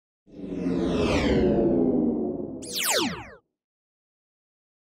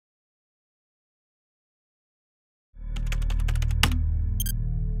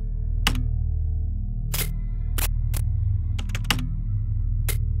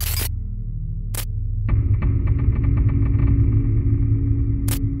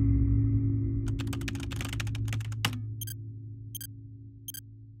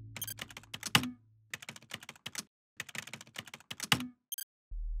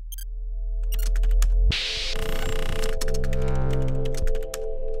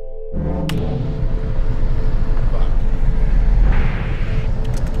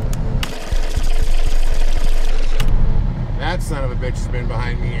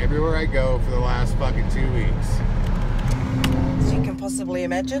everywhere I go for the last fucking 2 weeks. As you can possibly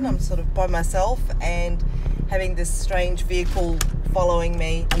imagine, I'm sort of by myself and having this strange vehicle following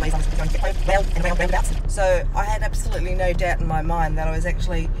me. So I had absolutely no doubt in my mind that I was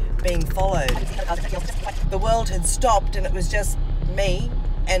actually being followed. The world had stopped and it was just me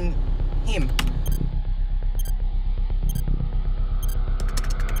and him.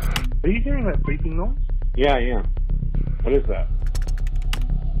 Are you hearing that beeping noise? Yeah, I am. What is that?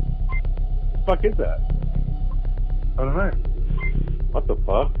 What the fuck is that? I don't know. What the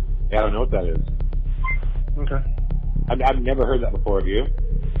fuck? Yeah, I don't know what that is. Okay. I've never heard that before, have you?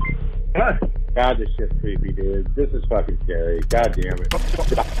 No. God, this shit's creepy, dude. This is fucking scary. God damn it.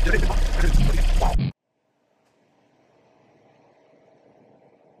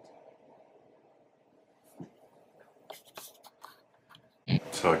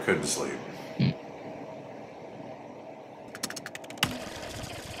 So I couldn't sleep.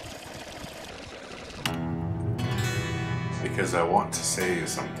 Because I want to say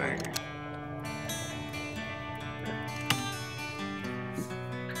something.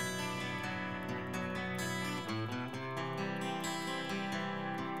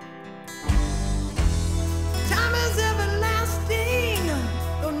 Time is everlasting,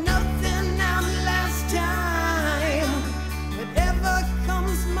 though nothing outlasts time. Whatever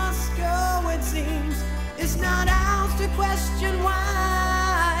comes must go, it seems. It's not ours to question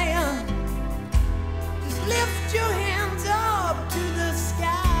why. Just lift your hands up to the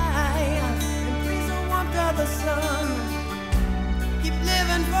sky and breathe the warmth of the sun. Keep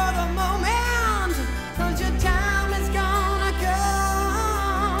living for the moment, 'cause your time is gonna come.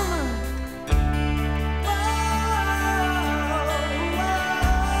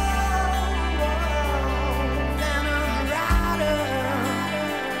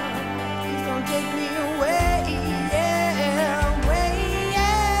 Take me away, yeah, away,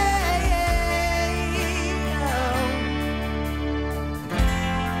 yeah.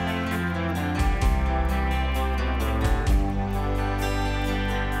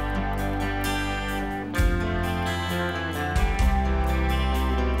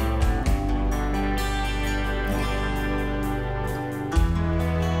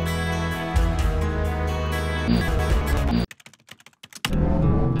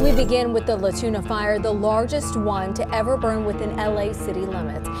 We begin with the La Tuna fire, the largest one to ever burn within LA city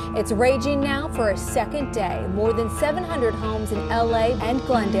limits. It's raging now for a second day. More than 700 homes in LA and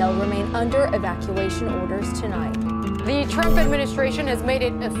Glendale remain under evacuation orders tonight. The Trump administration has made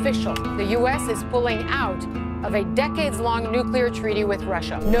it official. The U.S. is pulling out of a decades-long nuclear treaty with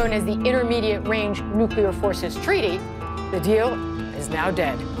Russia, known as the Intermediate Range Nuclear Forces Treaty. The deal is now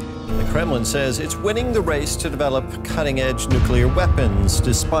dead. The Kremlin says it's winning the race to develop cutting-edge nuclear weapons,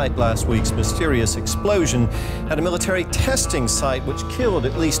 despite last week's mysterious explosion at a military testing site which killed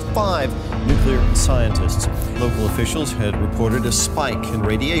at least 5 nuclear scientists. Local officials had reported a spike in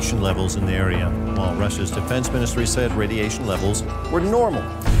radiation levels in the area, while Russia's defense ministry said radiation levels were normal,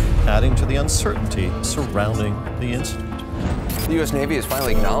 adding to the uncertainty surrounding the incident. The U.S. Navy has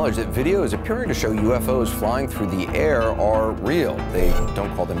finally acknowledged that videos appearing to show UFOs flying through the air are real. They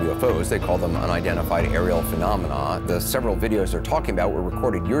don't call them UFOs, they call them unidentified aerial phenomena. The several videos they're talking about were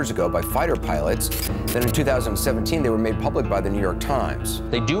recorded years ago by fighter pilots. Then in 2017, they were made public by the New York Times.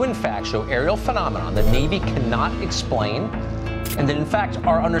 They do, in fact, show aerial phenomena the Navy cannot explain, and that, in fact,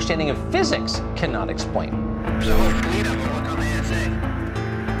 our understanding of physics cannot explain. There's a whole fleet of them. Look on the ASA.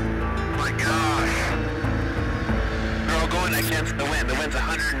 My gosh. They're all going against the wind. The wind's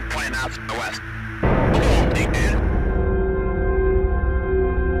 120 knots from the west. Holy dude.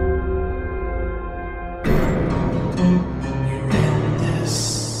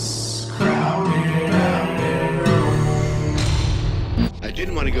 I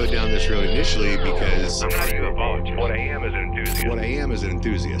didn't want to go down this road initially because I'm not a ufologist. What I am is an enthusiast. What I am is an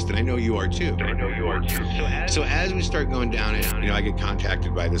enthusiast, and I know you are too. I know you are too. So as we start going down it, I get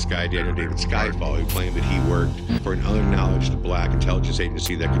contacted by this guy, Daniel David Skyfall, who claimed that he worked for an unacknowledged black intelligence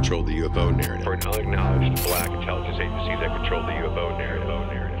agency that controlled the UFO narrative. For an unacknowledged black intelligence agency that controlled the UFO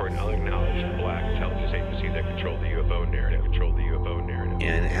narrative. For an unacknowledged black intelligence agency that controlled the UFO narrative.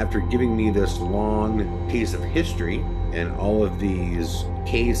 And after giving me this long piece of history and all of these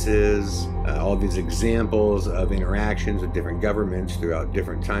cases, all of these examples of interactions with different governments throughout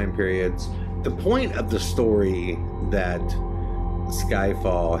different time periods, the point of the story that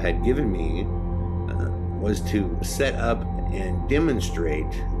Skyfall had given me was to set up and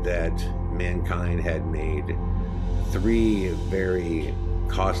demonstrate that mankind had made 3 very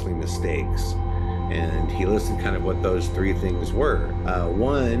costly mistakes. And he listed kind of what those three things were.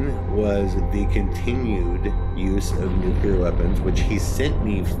 One was the continued use of nuclear weapons, which he sent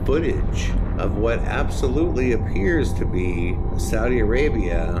me footage of what absolutely appears to be Saudi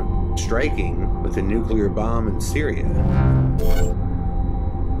Arabia striking with a nuclear bomb in Syria.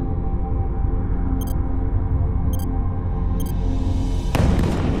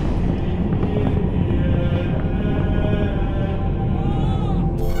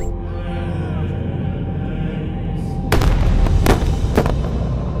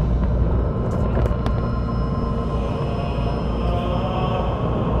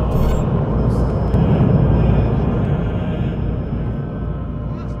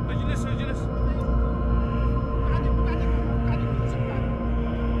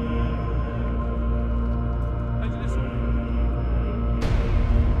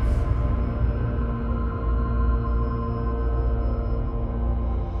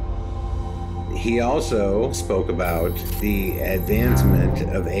 He also spoke about the advancement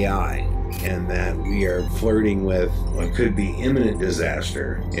of AI and that we are flirting with what could be imminent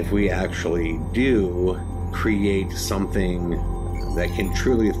disaster if we actually do create something that can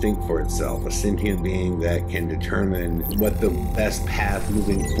truly think for itself, a sentient being that can determine what the best path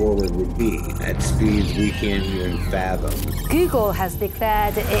moving forward would be at speeds we can't even fathom. Google has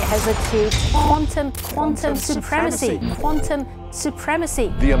declared it has achieved quantum supremacy. Quantum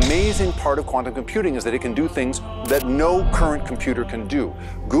supremacy. The amazing part of quantum computing is that it can do things that no current computer can do.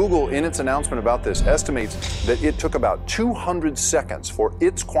 Google, in its announcement about this, estimates that it took about 200 seconds for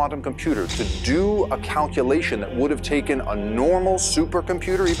its quantum computer to do a calculation that would have taken a normal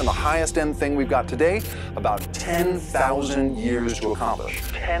supercomputer, even the highest end thing we've got today, about 10,000 years to accomplish.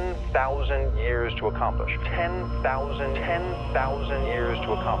 10,000 years to accomplish. 10,000 years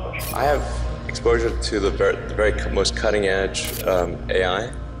to accomplish. I have exposure to the very most cutting edge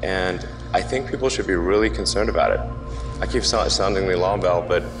AI, and I think people should be really concerned about it. I keep sounding the alarm bell,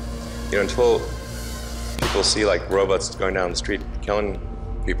 but until people see like robots going down the street killing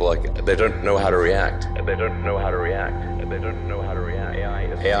people, like they don't know how to react. They don't know how to react. They don't know how to react.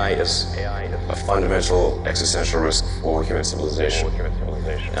 AI is a fundamental existential risk for human civilization,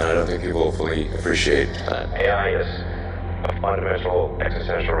 and I don't think people fully appreciate that. AI is a fundamental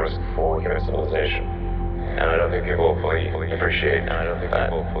existential risk for human civilization, and I don't think people fully appreciate. And I don't think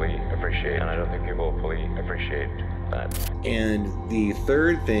people fully appreciate. And I don't think people fully appreciate that. And the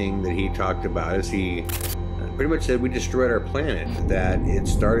third thing that he talked about is he pretty much said we destroyed our planet. That it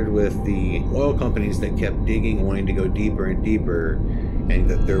started with the oil companies that kept digging, wanting to go deeper and deeper, and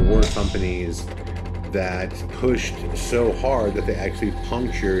that there were companies that pushed so hard that they actually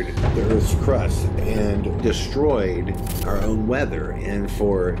punctured the Earth's crust and destroyed our own weather. And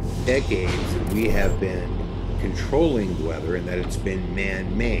for decades, we have been controlling the weather, and that it's been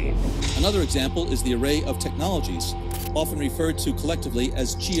man-made. Another example is the array of technologies, often referred to collectively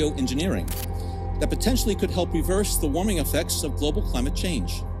as geoengineering, that potentially could help reverse the warming effects of global climate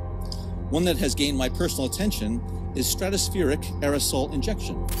change. One that has gained my personal attention is stratospheric aerosol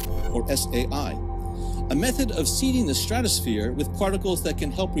injection, or SAI, a method of seeding the stratosphere with particles that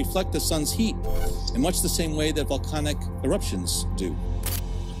can help reflect the sun's heat in much the same way that volcanic eruptions do.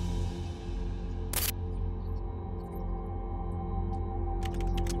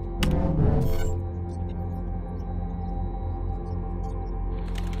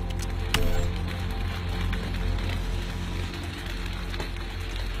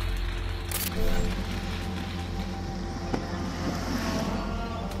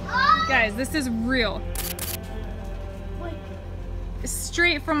 Guys, this is real.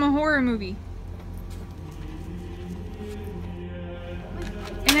 Straight from a horror movie.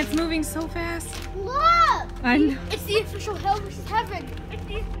 And it's moving so fast. Look! I know. It's the official hell versus heaven. It's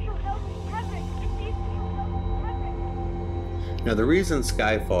the official hell versus heaven. It's the official hell versus heaven. Now, the reason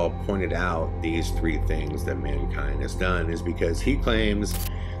Skyfall pointed out these three things that mankind has done is because he claims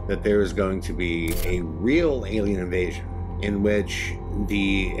that there is going to be a real alien invasion in which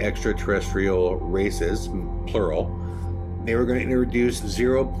the extraterrestrial races, plural, they were going to introduce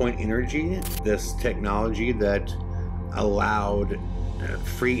zero-point energy, this technology that allowed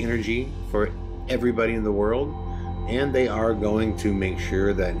free energy for everybody in the world, and they are going to make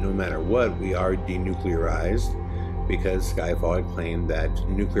sure that no matter what, we are denuclearized, because Skyfall had claimed that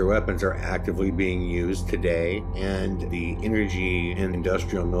nuclear weapons are actively being used today, and the energy and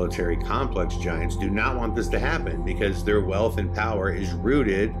industrial military complex giants do not want this to happen because their wealth and power is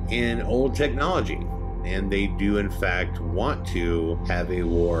rooted in old technology. And they do, in fact, want to have a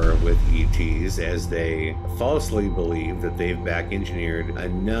war with ETs, as they falsely believe that they've back-engineered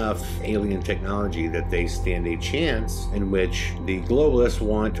enough alien technology that they stand a chance, in which the globalists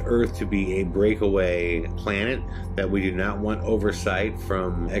want Earth to be a breakaway planet, that we do not want oversight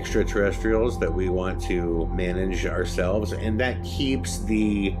from extraterrestrials, that we want to manage ourselves, and that keeps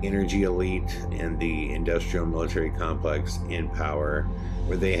the energy elite and the industrial military complex in power,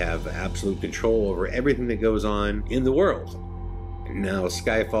 where they have absolute control over everything that goes on in the world. Now,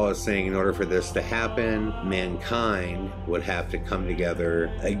 Skyfall is saying in order for this to happen, mankind would have to come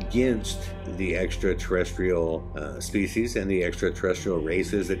together against the extraterrestrial species and the extraterrestrial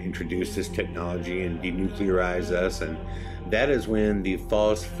races that introduced this technology and denuclearize us. And that is when the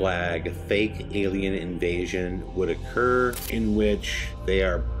false flag, fake alien invasion would occur, in which they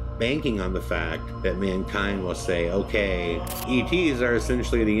are banking on the fact that mankind will say, okay, ETs are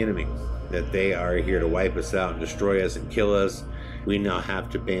essentially the enemy, that they are here to wipe us out and destroy us and kill us. We now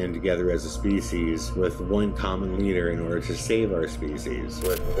have to band together as a species with one common leader in order to save our species.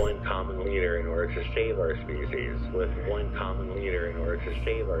 With one common leader in order to save our species. With one common leader in order to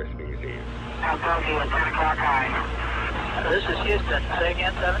save our species. I'll talk to you at 10 o'clock high. This is Houston. Say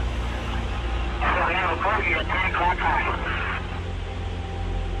again, 7? We have a bogey at 10 o'clock high.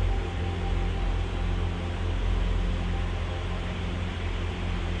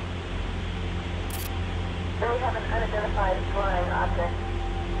 We have an unidentified flying object.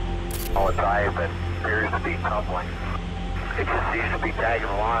 All advised that appears to be tumbling. It just seems to be tagging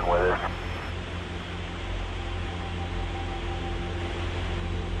along with us.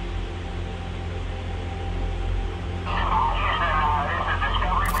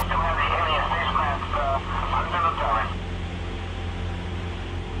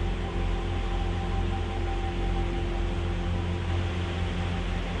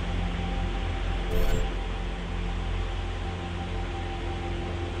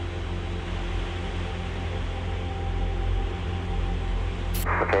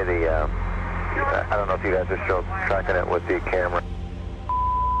 Okay, I don't know if you guys are still tracking it with the camera.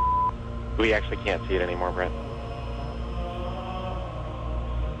 We actually can't see it anymore, Brent.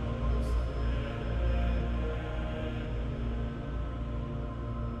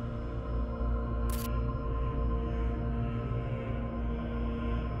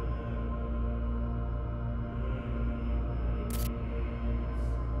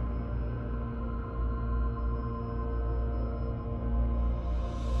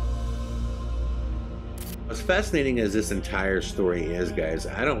 As fascinating as this entire story is, guys,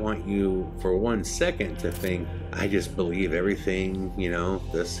 I don't want you for 1 second to think I just believe everything, you know,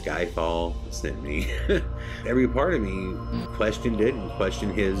 the Skyfall sent me. Every part of me questioned it and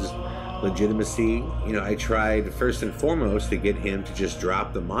questioned his legitimacy. You know, I tried first and foremost to get him to just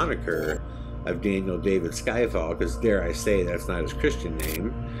drop the moniker of Daniel David Skyfall, because dare I say that's not his Christian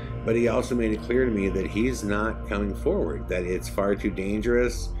name. But he also made it clear to me that he's not coming forward, that it's far too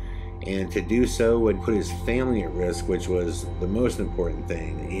dangerous, and to do so would put his family at risk, which was the most important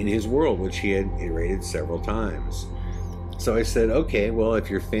thing in his world, which he had iterated several times. So I said, okay, well, if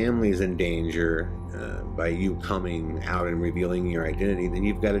your family's in danger by you coming out and revealing your identity, then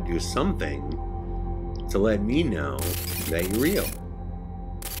you've got to do something to let me know that you're real.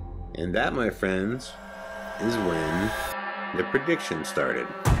 And that, my friends, is when the prediction started.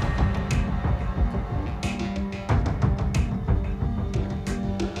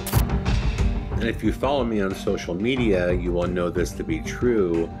 And if you follow me on social media, you will know this to be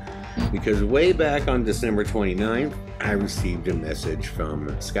true, because way back on December 29th, I received a message from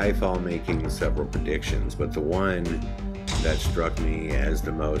Skyfall making several predictions, but the one that struck me as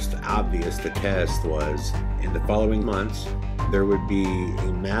the most obvious to test was, in the following months, there would be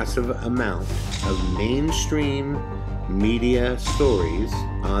a massive amount of mainstream media stories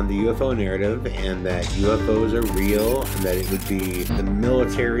on the UFO narrative, and that UFOs are real, and that it would be the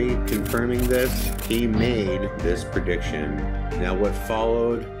military confirming this. He made this prediction. Now, what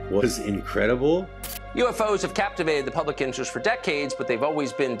followed was incredible. UFOs have captivated the public interest for decades, but they've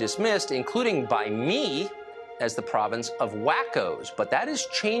always been dismissed, including by me, as the province of wackos. But that is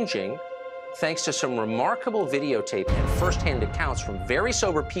changing thanks to some remarkable videotape and first-hand accounts from very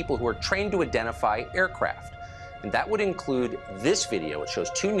sober people who are trained to identify aircraft. And that would include this video. It shows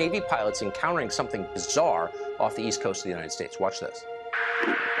two Navy pilots encountering something bizarre off the east coast of the United States. Watch this.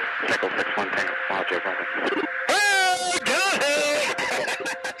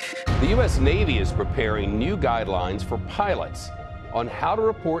 The U.S. Navy is preparing new guidelines for pilots on how to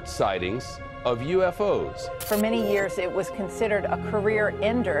report sightings of UFOs. For many years, it was considered a career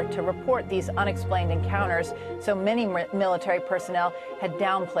ender to report these unexplained encounters, so many military personnel had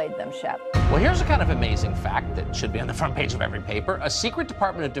downplayed them, Shep. Well, here's a kind of amazing fact that should be on the front page of every paper. A secret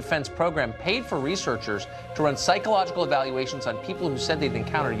Department of Defense program paid for researchers to run psychological evaluations on people who said they'd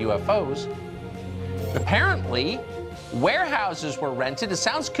encountered UFOs. Apparently, warehouses were rented. It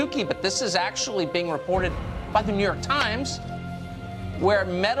sounds kooky, but this is actually being reported by the New York Times, where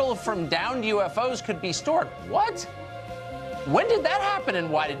metal from downed UFOs could be stored. What? When did that happen, and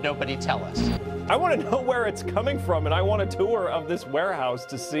why did nobody tell us? I want to know where it's coming from, and I want a tour of this warehouse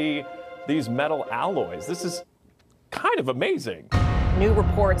to see these metal alloys. This is kind of amazing. New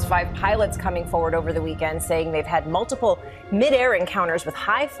reports, 5 pilots coming forward over the weekend saying they've had multiple mid-air encounters with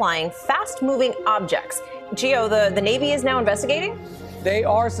high-flying, fast-moving objects. Gio, the Navy is now investigating? They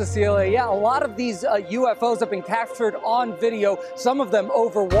are, Cecilia. Yeah, a lot of these UFOs have been captured on video, some of them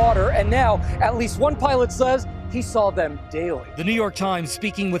over water, and now at least one pilot says he saw them daily. The New York Times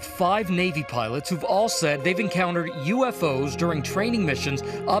speaking with 5 Navy pilots who've all said they've encountered UFOs during training missions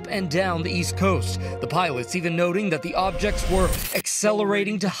up and down the East Coast. The pilots even noting that the objects were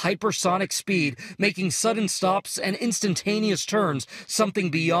accelerating to hypersonic speed, making sudden stops and instantaneous turns, something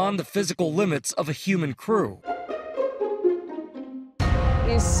beyond the physical limits of a human crew.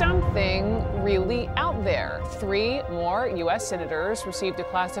 Is something really out there? 3 more U.S. senators received a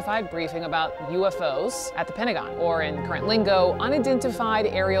classified briefing about UFOs at the Pentagon, or in current lingo, unidentified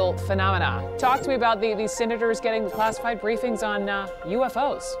aerial phenomena. Talk to me about these senators getting the classified briefings on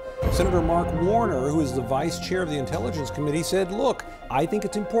UFOs. Senator Mark Warner, who is the vice chair of the Intelligence Committee, said, look, I think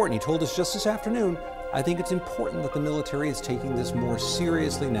it's important. He told us just this afternoon, I think it's important that the military is taking this more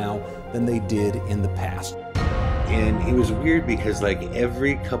seriously now than they did in the past. And it was weird because like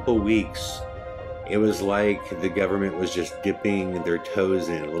every couple weeks, it was like the government was just dipping their toes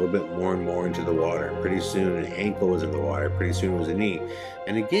in a little bit more and more into the water. Pretty soon an ankle was in the water, pretty soon it was a knee.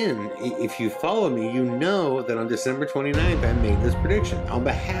 And again, if you follow me, you know that on December 29th, I made this prediction on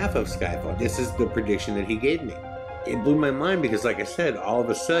behalf of Sci-Fi. This is the prediction that he gave me. It blew my mind because, like I said, all of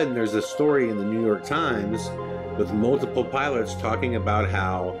a sudden there's a story in the New York Times with multiple pilots talking about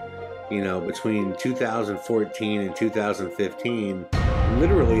how, you know, between 2014 and 2015,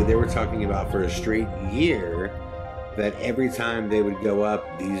 literally they were talking about for a straight year that every time they would go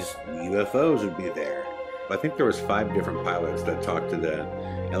up, these UFOs would be there. I think there was 5 different pilots that talked to the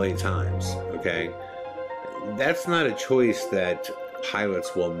LA Times, okay? That's not a choice that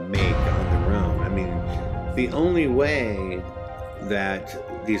pilots will make on their own. I mean, the only way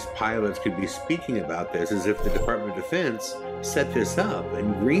that these pilots could be speaking about this is if the Department of Defense set this up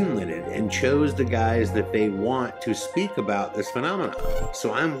and greenlit it and chose the guys that they want to speak about this phenomenon.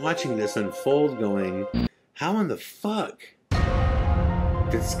 So I'm watching this unfold going, how in the fuck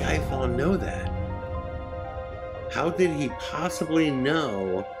did Skyfall know that? How did he possibly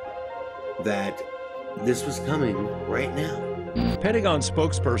know that this was coming right now? Pentagon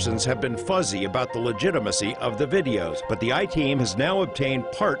spokespersons have been fuzzy about the legitimacy of the videos, but the I-Team has now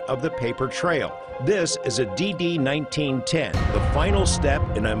obtained part of the paper trail. This is a DD-1910, the final step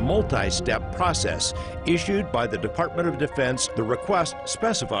in a multi-step process issued by the Department of Defense. The request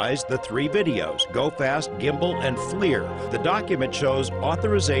specifies the 3 videos, Go Fast, Gimbal, and FLIR. The document shows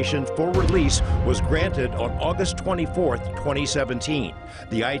authorization for release was granted on August 24th, 2017.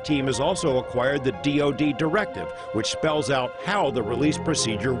 The I-Team has also acquired the DoD directive, which spells out how the release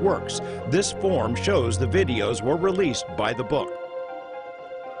procedure works. This form shows the videos were released by the book.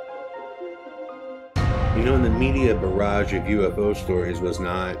 You know, in the media barrage of UFO stories was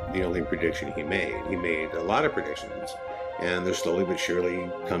not the only prediction he made. He made a lot of predictions, and they're slowly but surely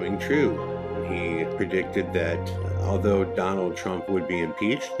coming true. He predicted that although Donald Trump would be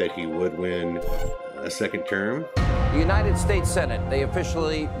impeached, that he would win a second term. The United States Senate, they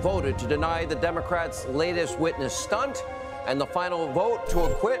officially voted to deny the Democrats' latest witness stunt, and the final vote to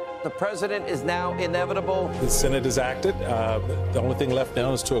acquit the president is now inevitable. The Senate has acted. The only thing left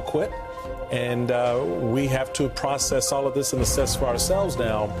now is to acquit. And we have to process all of this and assess for ourselves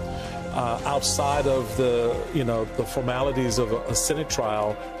now, outside of the formalities of a Senate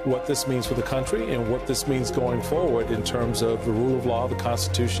trial, what this means for the country and what this means going forward in terms of the rule of law, the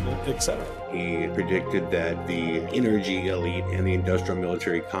Constitution, etc. He predicted that the energy elite and the industrial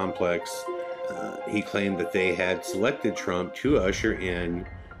military complex, he claimed that they had selected Trump to usher in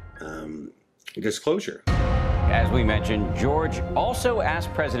disclosure. As we mentioned, George also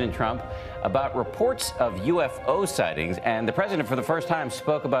asked President Trump about reports of UFO sightings, and the president for the first time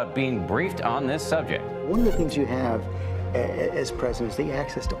spoke about being briefed on this subject. One of the things you have as presidents, they get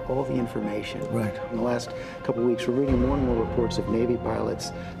access to all the information. Right. In the last couple of weeks, we're reading more and more reports of Navy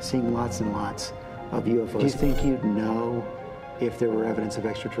pilots seeing lots and lots of UFOs. Do you think you'd know if there were evidence of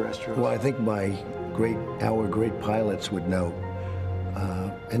extraterrestrials? Well, I think our great pilots would know.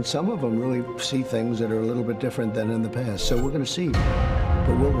 And some of them really see things that are a little bit different than in the past. So we're going to see.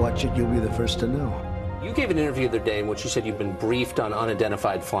 But we'll watch it. You'll be the first to know. You gave an interview the other day in which you said you've been briefed on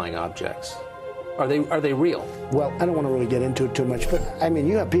unidentified flying objects. Are they real? Well, I don't want to really get into it too much, but I mean,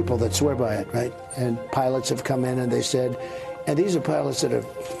 you have people that swear by it, right? And pilots have come in and they said, and these are pilots that are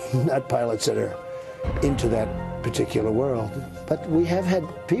not pilots that are into that particular world. But we have had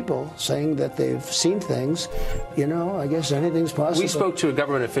people saying that they've seen things. You know, I guess anything's possible. We spoke to a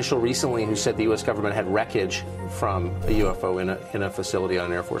government official recently who said the U.S. government had wreckage from a UFO in a facility on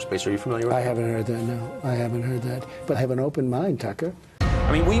an Air Force base. Are you familiar with that? I haven't heard that, no. I haven't heard that. But I have an open mind, Tucker.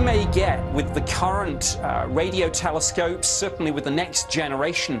 I mean, we may get, with the current radio telescopes, certainly with the next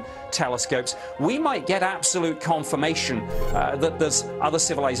generation telescopes, we might get absolute confirmation that there's other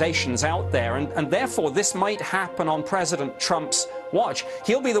civilizations out there, and therefore this might happen on President Trump's watch.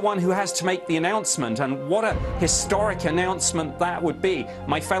 He'll be the one who has to make the announcement, and what a historic announcement that would be.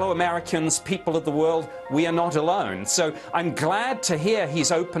 My fellow Americans, people of the world, we are not alone. So I'm glad to hear he's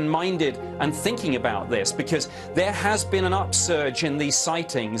open-minded and thinking about this, because there has been an upsurge in these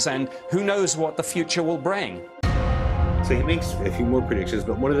sightings, and who knows what the future will bring. So he makes a few more predictions,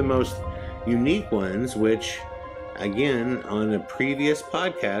 but one of the most unique ones, which, again, on a previous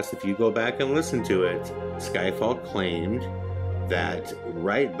podcast, if you go back and listen to it, Skyfall claimed that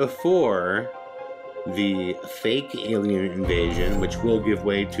right before the fake alien invasion, which will give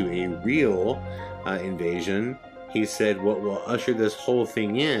way to a real invasion, he said what will usher this whole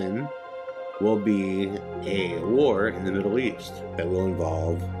thing in will be a war in the Middle East that will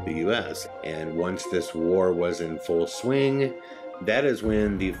involve the U.S. And once this war was in full swing, that is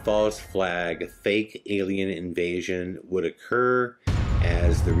when the false flag, fake alien invasion would occur,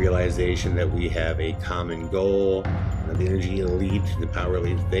 as the realization that we have a common goal. The energy elite, the power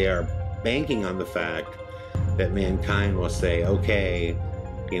elite, they are banking on the fact that mankind will say, okay,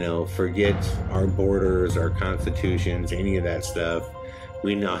 you know, forget our borders, our constitutions, any of that stuff.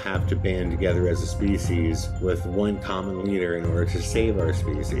 We now have to band together as a species with one common leader in order to save our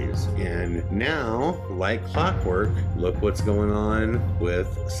species. And now, like clockwork, look what's going on with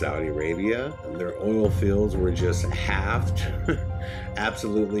Saudi Arabia. Their oil fields were just halved,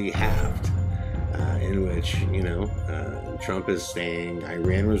 absolutely halved, in which, you know, Trump is saying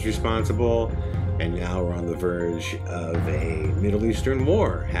Iran was responsible, and now we're on the verge of a Middle Eastern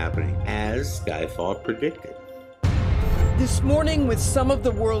war happening, as Skyfall predicted. This morning, with some of the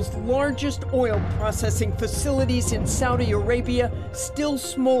world's largest oil processing facilities in Saudi Arabia still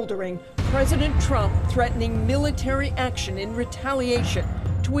smoldering, President Trump threatening military action in retaliation,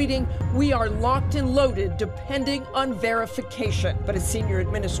 tweeting, "We are locked and loaded depending on verification." But a senior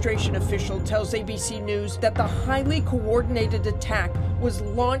administration official tells ABC News that the highly coordinated attack was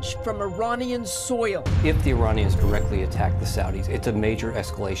launched from Iranian soil. If the Iranians directly attack the Saudis, it's a major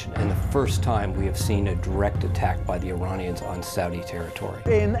escalation, and the first time we have seen a direct attack by the Iranians on Saudi territory.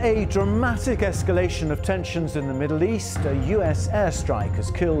 In a dramatic escalation of tensions in the Middle East, a US airstrike has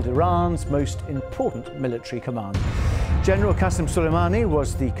killed Iran's most important military commander. General Qasem Soleimani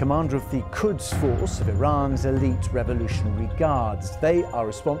was the commander of the Quds Force of Iran's elite Revolutionary Guards. They are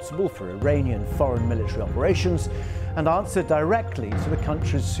responsible for Iranian foreign military operations and answer directly to the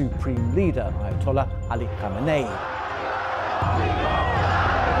country's supreme leader, Ayatollah Ali Khamenei.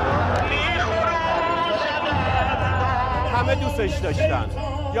 همه دوستش داشتن.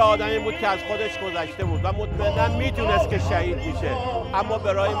 یه آدمی بود که از خودش گذشته بود و مطمئناً میدونست که شهید میشه. اما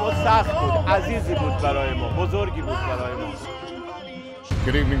برای ما سخت بود، عزیزی بود برای ما، بزرگی بود برای ما.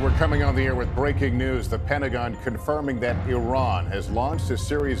 Good evening. We're coming on the air with breaking news. The Pentagon confirming that Iran has launched a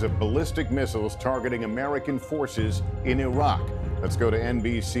series of ballistic missiles targeting American forces in Iraq. Let's go to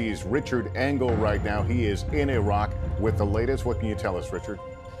NBC's Richard Engel right now. He is in Iraq with the latest. What can you tell us, Richard?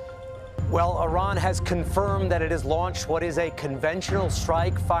 Well, Iran has confirmed that it has launched what is a conventional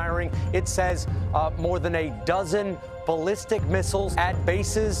strike, firing, it says, more than a dozen ballistic missiles at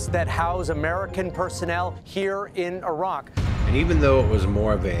bases that house American personnel here in Iraq. And even though it was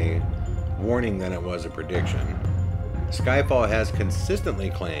more of a warning than it was a prediction, Skyfall has consistently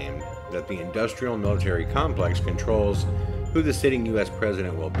claimed that the industrial military complex controls who the sitting U.S.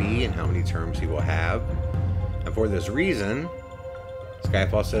 president will be and how many terms he will have. And for this reason,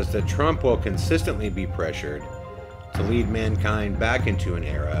 Skyfall says that Trump will consistently be pressured to lead mankind back into an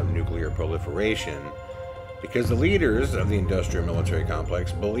era of nuclear proliferation, Because the leaders of the industrial military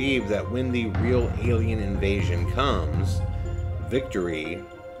complex believe that when the real alien invasion comes, victory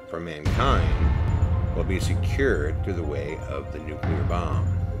for mankind will be secured through the way of the nuclear bomb.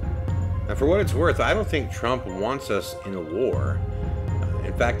 Now, for what it's worth, I don't think Trump wants us in a war.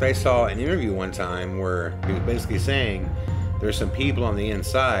 In fact, I saw an interview one time where he was basically saying there's some people on the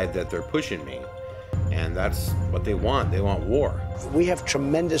inside that they're pushing me, and that's what they want. They want war. We have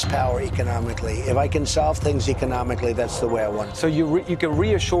tremendous power economically. If I can solve things economically, that's the way I want it. So you can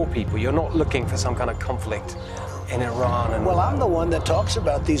reassure people you're not looking for some kind of conflict in Iran. And well, I'm the one that talks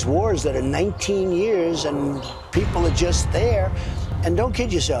about these wars that are 19 years and people are just there. And don't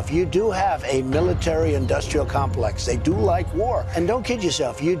kid yourself, you do have a military-industrial complex. They do like war. And don't kid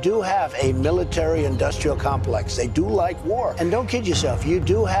yourself, you do have a military-industrial complex. They do like war. And don't kid yourself, you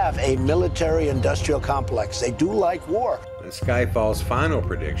do have a military-industrial complex. They do like war. And Skyfall's final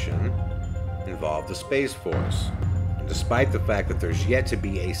prediction involved the Space Force. And despite the fact that there's yet to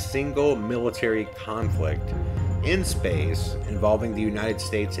be a single military conflict in space involving the United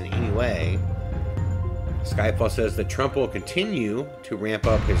States in any way, Skyfall says that Trump will continue to ramp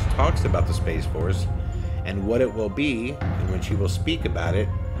up his talks about the Space Force and what it will be, in which he will speak about it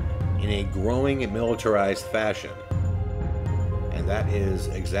in a growing and militarized fashion. And that is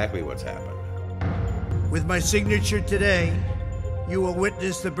exactly what's happened. With my signature today, you will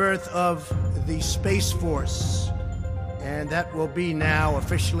witness the birth of the Space Force. And that will be now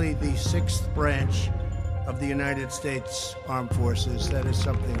officially the 6th branch of the United States Armed Forces. That is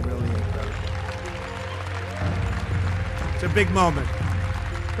something really incredible. It's a big moment.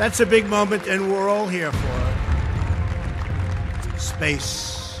 That's a big moment, and we're all here for it.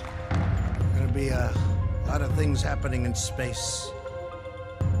 Space. Going to be a lot of things happening in space.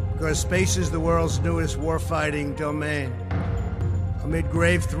 Because space is the world's newest warfighting domain. Amid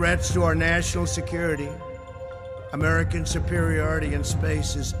grave threats to our national security, American superiority in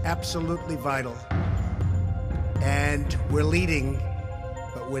space is absolutely vital. And we're leading,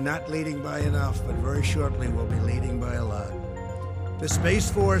 but we're not leading by enough, but very shortly we'll be leading by a lot. The Space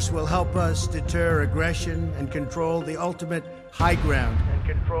Force will help us deter aggression and control the ultimate high ground.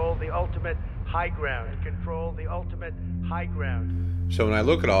 So when I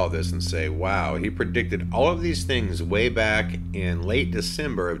look at all this and say, wow, he predicted all of these things way back in late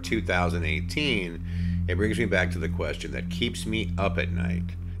December of 2018, it brings me back to the question that keeps me up at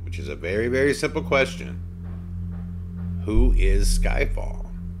night, which is a very, very simple question. Who is Skyfall?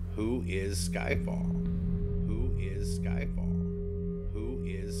 Who is Skyfall? Who is Skyfall? Who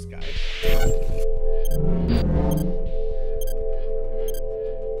is Skyfall?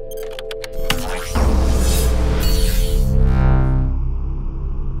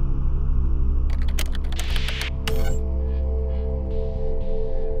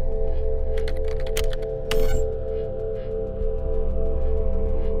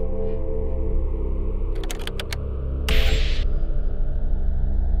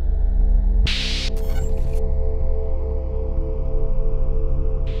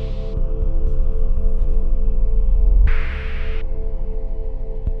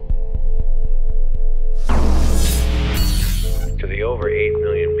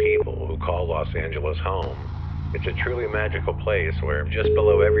 Los Angeles home. It's a truly magical place where just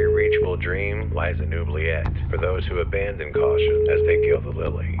below every reachable dream lies an oubliette for those who abandon caution as they kill the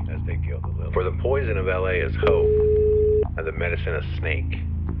lily. For the poison of LA is hope, and the medicine of snake,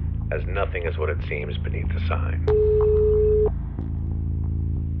 as nothing is what it seems beneath the sign.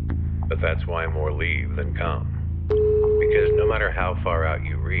 But that's why more leave than come. Because no matter how far out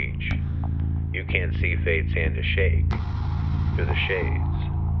you reach, you can't see fate's hand to shake through the shades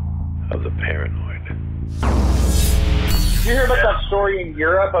of the paranoid. Did you hear about that story in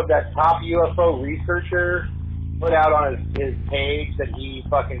Europe of that top UFO researcher put out on his page that he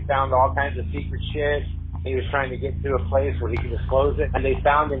fucking found all kinds of secret shit? He was trying to get to a place where he could disclose it, and they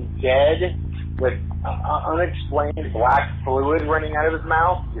found him dead with unexplained black fluid running out of his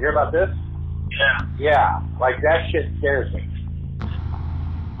mouth. Did you hear about this? Yeah, like that shit scares me.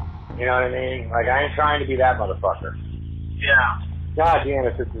 You know what I mean? Like, I ain't trying to be that motherfucker. Yeah. God damn,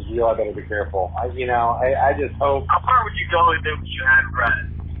 if this is real, I better be careful. I just hope. How far would you go if you had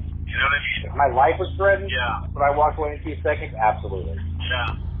threatened? You know what I mean? If my life was threatened? Yeah. Would I walk away in 2 seconds? Absolutely.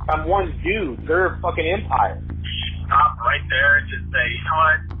 Yeah. I'm one dude. They're a fucking empire. Stop right there and just say, you know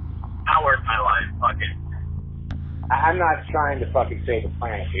what? Not worth my life. Fuck it. I'm not trying to fucking save the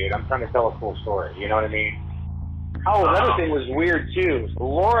planet, dude. I'm trying to tell a cool story. You know what I mean? Oh, another thing was weird, too. So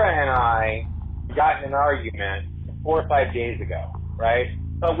Laura and I got in an argument 4 or 5 days ago, right?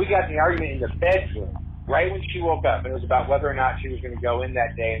 So we got in the argument in the bedroom. right when she woke up. And it was about whether or not she was going to go in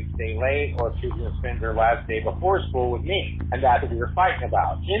that day and stay late, or if she was going to spend her last day before school with me. And that's what we were fighting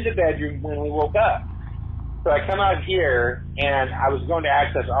about in the bedroom when we woke up. So I come out here, and I was going to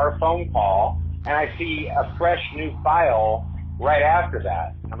access our phone call, and I see a fresh new file right after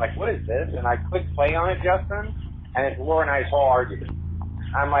that. I'm like, what is this? And I click play on it, Justin, and it's Laura and I's whole argument.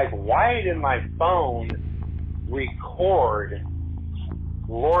 I'm like, why did my phone record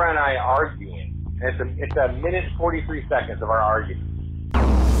Laura and I arguing? And it's a minute 43 seconds of our argument.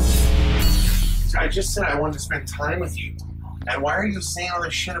 I just said I wanted to spend time with you. And why are you saying all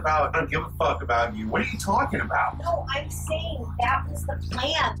this shit about, I don't give a fuck about you? What are you talking about? No, I'm saying that was the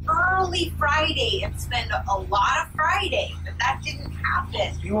plan. Early Friday and spend a lot of Friday, but that didn't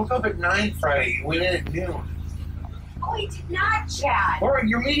happen. You woke up at 9 Friday, you went in at noon. Oh, I did not, Chad. Laura,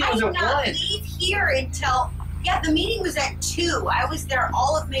 your meeting was at 1. I did not leave here until, yeah, the meeting was at 2. I was there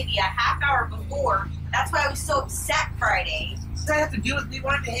all of maybe a half hour before. That's why I was so upset Friday. What does that have to do with me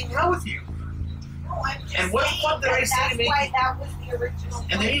wanting to hang out with you? And what the fuck did I say to me? That's why that was the original.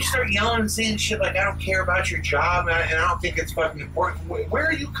 And then you start yelling and saying shit like, I don't care about your job, and I don't think it's fucking important. Where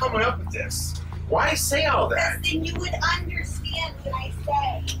are you coming up with this? Why say all that? Because then you would understand what I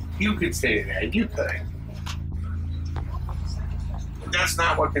say. You could say that. You could. But that's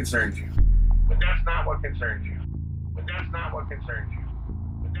not what concerns you. But that's not what concerns you. But that's not what concerns you.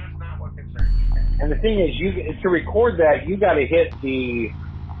 But that's not what concerns you. And the thing is, to record that, you got to hit the,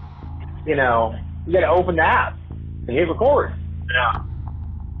 you got to open the app and hit record. Yeah.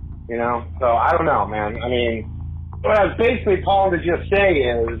 So I don't know, man. I mean, what I was basically calling to just say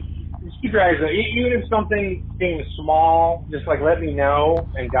is, just keep your eyes open. Even if something seems small, just like let me know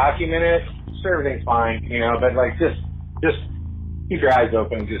and document it. So everything's fine, But like, just keep your eyes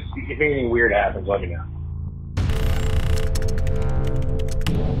open. Just if anything weird happens, let me know.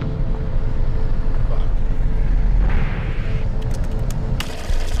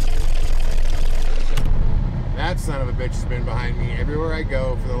 That son of a bitch has been behind me everywhere I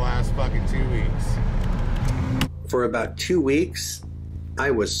go for the last fucking 2 weeks. For about 2 weeks,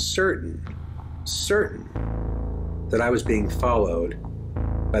 I was certain that I was being followed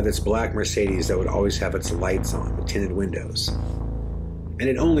by this black Mercedes that would always have its lights on with tinted windows. And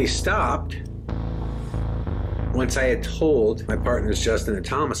it only stopped once I had told my partners Justin and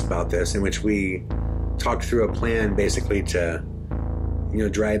Thomas about this, in which we talked through a plan basically to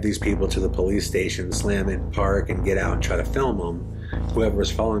drive these people to the police station, slam it, park, and get out and try to film them, whoever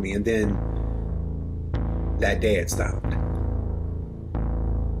was following me. And then that day it stopped.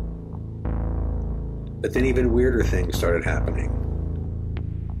 But then even weirder things started happening.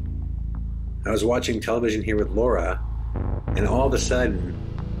 I was watching television here with Laura, and all of a sudden,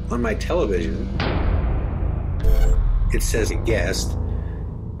 on my television, it says a guest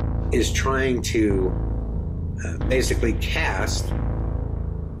is trying to basically cast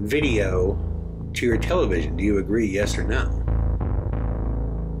video to your television. Do you agree, yes or no?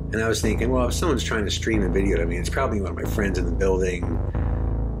 And I was thinking, well, if someone's trying to stream a video to me, it's probably one of my friends in the building.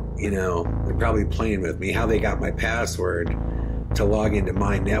 They're probably playing with me. How they got my password to log into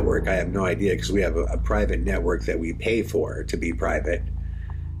my network, I have no idea, because we have a private network that we pay for to be private.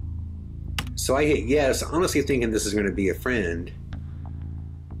 So I hit yes, honestly thinking this is going to be a friend.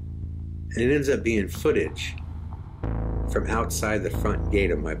 And it ends up being footage from outside the front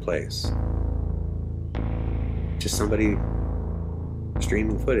gate of my place. Just somebody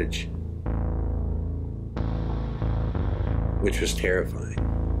streaming footage, which was terrifying.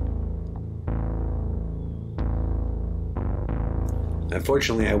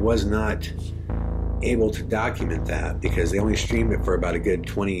 Unfortunately, I was not able to document that because they only streamed it for about a good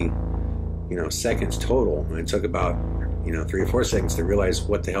 20 seconds total, and it took about 3 or 4 seconds to realize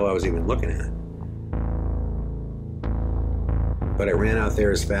what the hell I was even looking at. But I ran out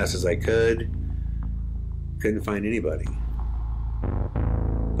there as fast as I could. Couldn't find anybody.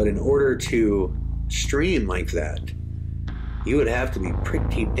 But in order to stream like that, you would have to be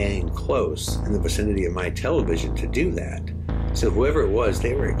pretty dang close in the vicinity of my television to do that. So whoever it was,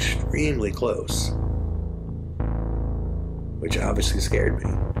 they were extremely close, which obviously scared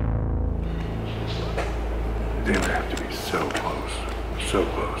me. They would have to be so close, so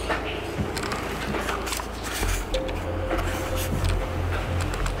close.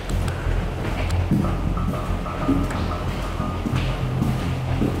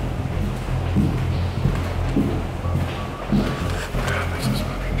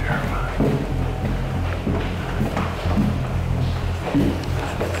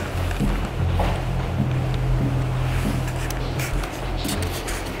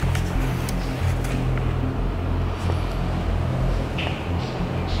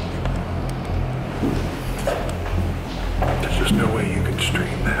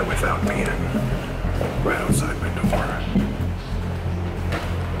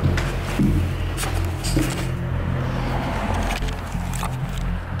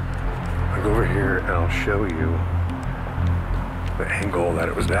 show you the angle that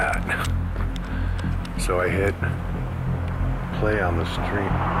it was at. So I hit play on the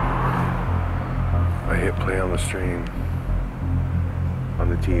stream. I hit play on the stream on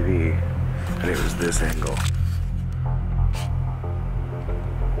the TV, and it was this angle.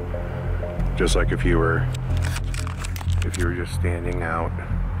 Just like if you were just standing out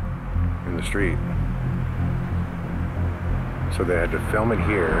in the street. So they had to film it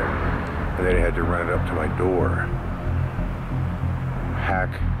here, and then they had to run it up to my door, hack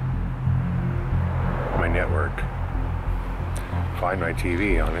my network, find my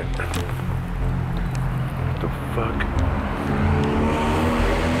TV on it. What the fuck?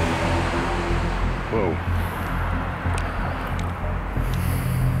 Whoa.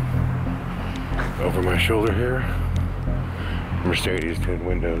 Over my shoulder here, Mercedes tinted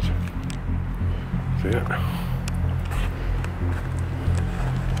windows. See it?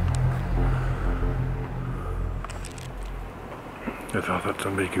 I thought that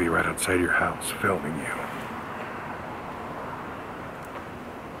somebody could be right outside your house filming you.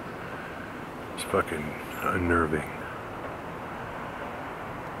 It's fucking unnerving.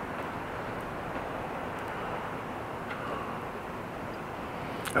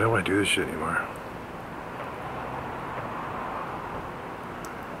 I don't want to do this shit anymore.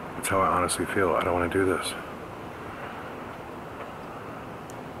 That's how I honestly feel. I don't want to do this.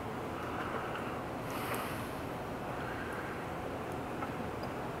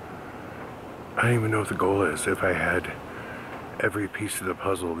 I don't even know what the goal is. If I had every piece of the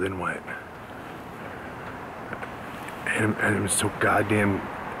puzzle, then what? And I'm so goddamn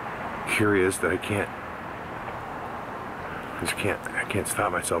curious that I can't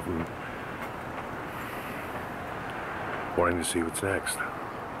stop myself from wanting to see what's next.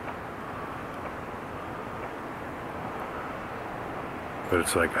 But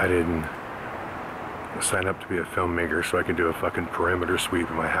it's like I didn't sign up to be a filmmaker so I can do a fucking perimeter sweep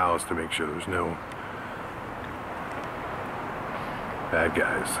in my house to make sure there's no bad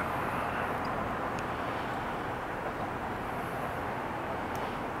guys.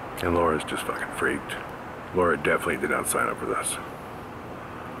 And Laura's just fucking freaked. Laura definitely did not sign up for this.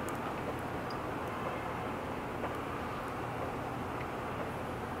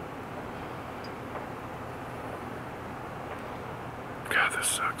 God, this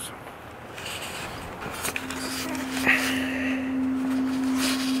sucks.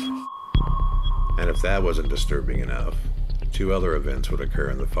 And if that wasn't disturbing enough, 2 other events would occur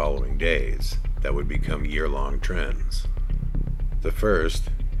in the following days that would become year-long trends. The first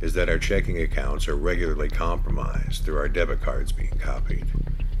is that our checking accounts are regularly compromised through our debit cards being copied.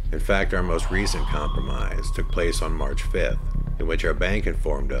 In fact, our most recent compromise took place on March 5th, in which our bank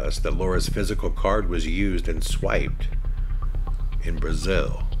informed us that Laura's physical card was used and swiped in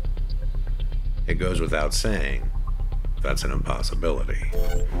Brazil. It goes without saying, that's an impossibility.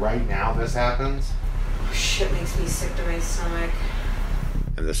 Right now this happens? Oh, shit makes me sick to my stomach.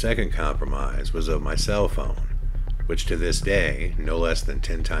 And the second compromise was of my cell phone, which to this day, no less than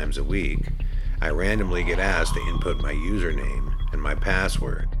 10 times a week, I randomly get asked to input my username and my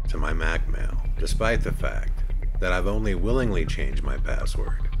password to my Mac mail, despite the fact that I've only willingly changed my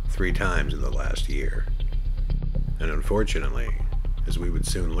password 3 times in the last year. And unfortunately, as we would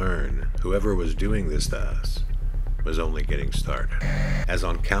soon learn, whoever was doing this to us was only getting started. As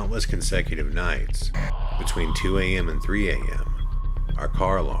on countless consecutive nights, between 2 a.m. and 3 a.m., our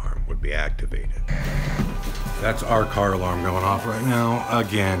car alarm would be activated. That's our car alarm going off right now,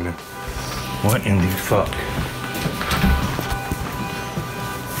 again. What in the fuck?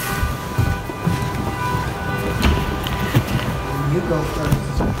 You go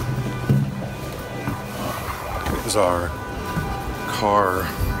first. It was our car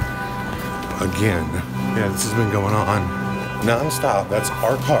again. Yeah, this has been going on non-stop. That's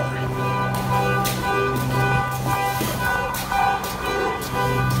our car.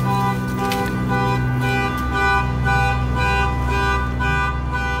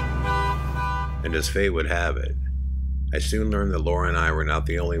 And as fate would have it, I soon learned that Laura and I were not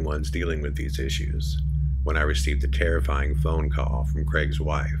the only ones dealing with these issues when I received a terrifying phone call from Craig's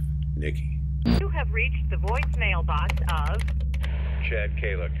wife, Nikki. You have reached the voicemail box of Chad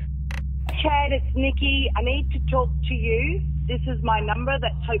Calek. Chad, it's Nikki. I need to talk to you. This is my number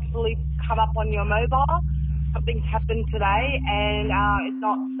that's hopefully come up on your mobile. Something's happened today, and it's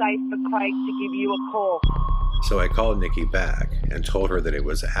not safe for Craig to give you a call. So I called Nikki back and told her that it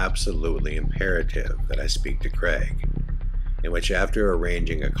was absolutely imperative that I speak to Craig, in which after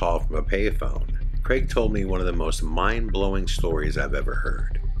arranging a call from a payphone, Craig told me one of the most mind-blowing stories I've ever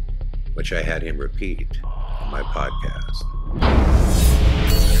heard, which I had him repeat on my podcast.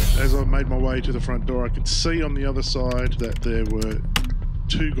 As I made my way to the front door, I could see on the other side that there were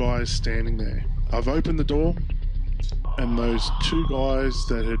two guys standing there. I've opened the door, and those two guys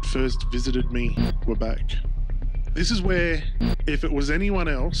that had first visited me were back. This is where, if it was anyone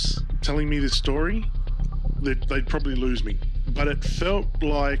else telling me this story, they'd probably lose me. But it felt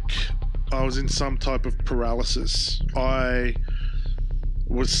like I was in some type of paralysis. I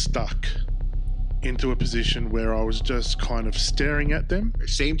was stuck into a position where I was just kind of staring at them.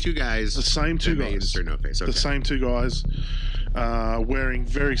 Same two guys. The same two guys. NoFace. Okay. The same two guys, wearing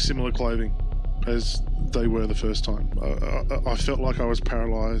very similar clothing as they were the first time. I felt like I was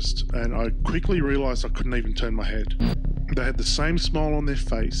paralyzed, and I quickly realized I couldn't even turn my head. They had the same smile on their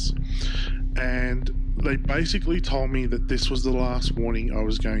face, and they basically told me that this was the last warning I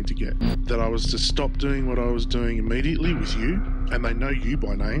was going to get, that I was to stop doing what I was doing immediately with you, and they know you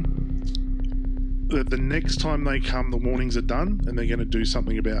by name, that the next time they come, the warnings are done and they're going to do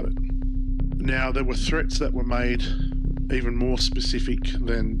something about it. Now, there were threats that were made even more specific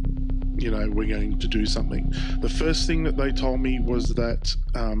than, you know, we're going to do something. The first thing that they told me was that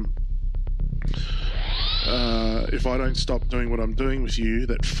if I don't stop doing what I'm doing with you,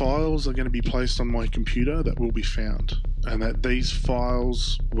 that files are going to be placed on my computer that will be found, and that these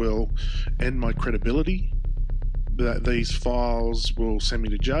files will end my credibility, that these files will send me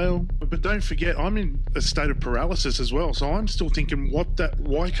to jail. But don't forget, I'm in a state of paralysis as well, so I'm still thinking,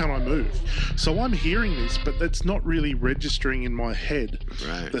 why can't I move? So I'm hearing this, but that's not really registering in my head.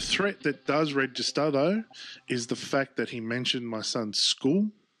 Right. The threat that does register, though, is the fact that he mentioned my son's school.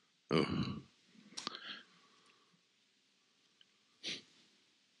 Oh.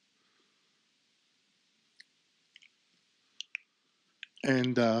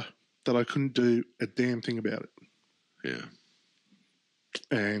 And that I couldn't do a damn thing about it. Yeah.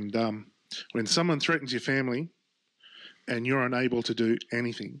 And when someone threatens your family and you're unable to do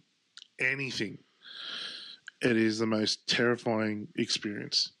anything, it is the most terrifying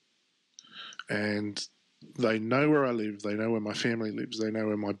experience. And they know where I live, they know where my family lives, they know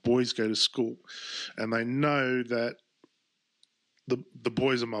where my boys go to school, and they know that the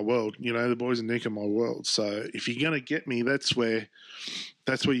boys are my world. You know, the boys and Nick are my world. So if you're going to get me, that's where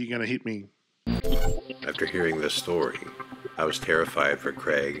you're going to hit me. After hearing this story, I was terrified for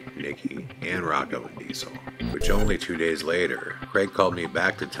Craig, Nikki, and Rocco and Diesel, which only 2 days later, Craig called me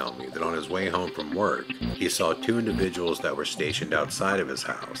back to tell me that on his way home from work, he saw two individuals that were stationed outside of his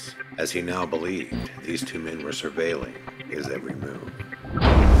house, as he now believed these two men were surveilling his every move.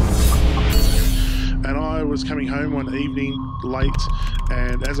 And I was coming home one evening late,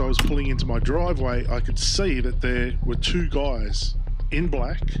 and as I was pulling into my driveway, I could see that there were two guys in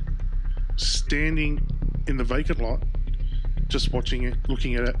black standing in the vacant lot, just watching it,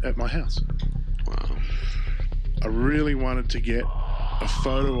 looking at my house. Wow. I really wanted to get a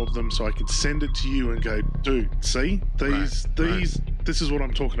photo of them so I could send it to you and go, dude, see? This is what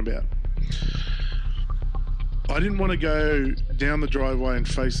I'm talking about. I didn't want to go down the driveway and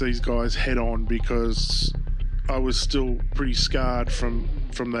face these guys head on because I was still pretty scarred from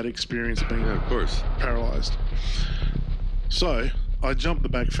that experience being paralyzed. So I jumped the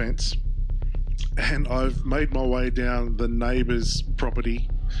back fence and I've made my way down the neighbour's property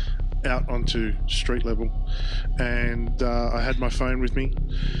out onto street level, and I had my phone with me,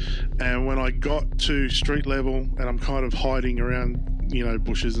 and when I got to street level and I'm kind of hiding around, you know,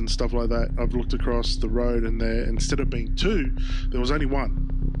 bushes and stuff like that, I've looked across the road, and there, instead of being two, there was only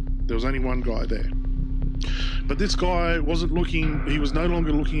one guy there. But this guy wasn't looking, he was no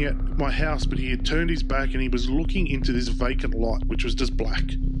longer looking at my house, but he had turned his back and he was looking into this vacant lot, which was just black,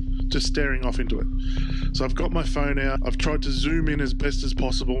 just staring off into it. So I've got my phone out, I've tried to zoom in as best as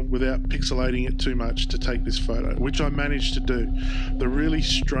possible without pixelating it too much to take this photo, which I managed to do. The really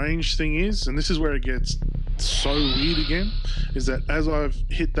strange thing is, and this is where it gets so weird again, is that as I've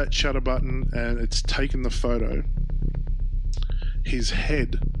hit that shutter button and it's taken the photo, his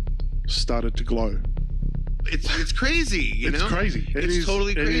head started to glow. It's crazy, you know? It's crazy. It's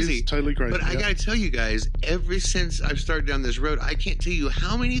totally crazy. It is totally crazy. But I gotta tell you guys, ever since I've started down this road, I can't tell you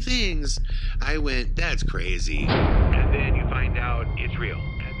how many things I went, that's crazy. And then you find out it's real.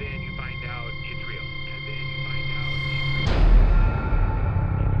 And then you find out it's real. And then you find out it's real.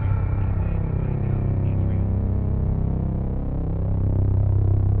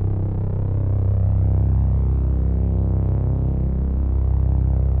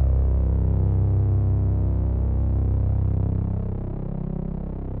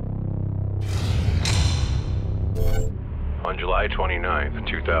 On July 29th,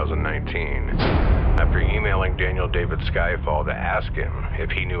 2019, After emailing Daniel David Skyfall to ask him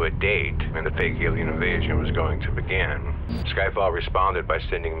if he knew a date when the fake alien invasion was going to begin, Skyfall responded by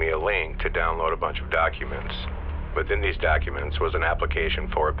sending me a link to download a bunch of documents. Within these documents was an application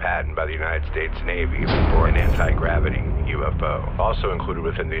for a patent by the United States Navy for an anti-gravity UFO. Also included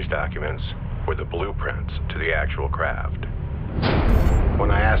within these documents were the blueprints to the actual craft.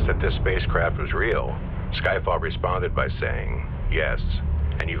 When I asked if this spacecraft was real, Skyfall responded by saying, yes,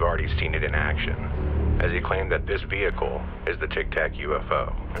 and you've already seen it in action, as he claimed that this vehicle is the Tic Tac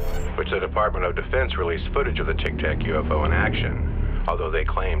UFO, which the Department of Defense released footage of the Tic Tac UFO in action, although they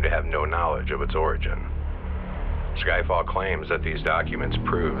claim to have no knowledge of its origin. Skyfall claims that these documents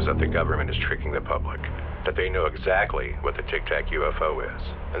proves that the government is tricking the public, that they know exactly what the Tic Tac UFO is,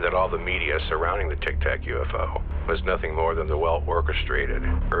 and that all the media surrounding the Tic Tac UFO was nothing more than the well-orchestrated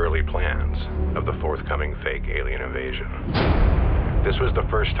early plans of the forthcoming fake alien invasion. This was the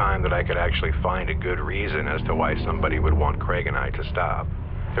first time that I could actually find a good reason as to why somebody would want Craig and I to stop.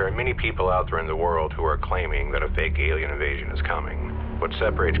 There are many people out there in the world who are claiming that a fake alien invasion is coming. What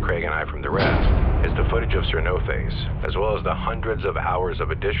separates Craig and I from the rest is the footage of NoFace, as well as the hundreds of hours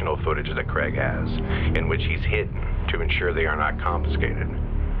of additional footage that Craig has, in which he's hidden to ensure they are not confiscated.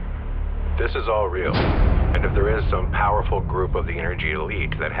 This is all real, and if there is some powerful group of the energy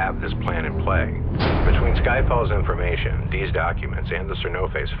elite that have this plan in play, between Skyfall's information, these documents, and the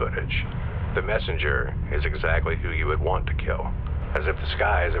NoFace footage, the messenger is exactly who you would want to kill. As if the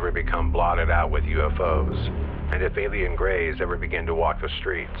skies ever become blotted out with UFOs, and if alien greys ever begin to walk the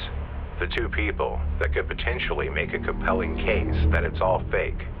streets, the two people that could potentially make a compelling case that it's all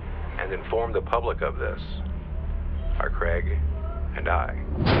fake and inform the public of this are Craig and I.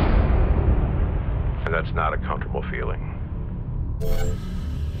 And that's not a comfortable feeling.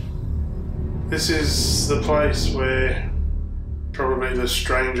 This is the place where probably the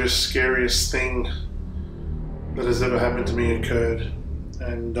strangest, scariest thing that has ever happened to me occurred.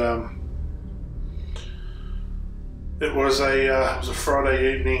 And it was a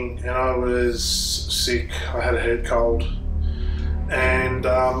Friday evening, and I was sick. I had a head cold, and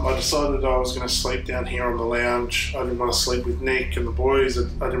I decided I was going to sleep down here on the lounge. I didn't want to sleep with Nick and the boys. I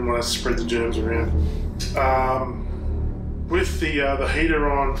didn't want to spread the germs around. With the heater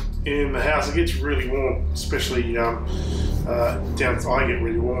on in the house, it gets really warm, especially down. I get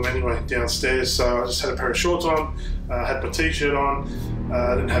really warm anyway downstairs. So I just had a pair of shorts on, had my t-shirt on.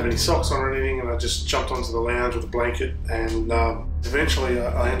 I didn't have any socks on or anything, and I just jumped onto the lounge with a blanket, and eventually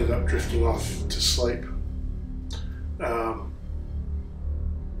I ended up drifting off to sleep.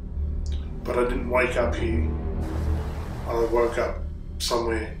 But I didn't wake up here. I woke up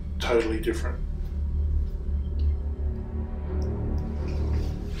somewhere totally different.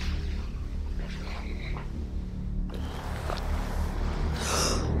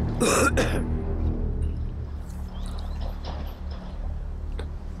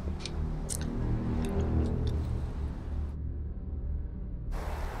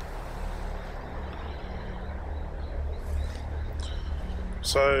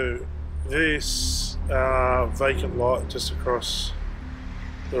 So this vacant lot just across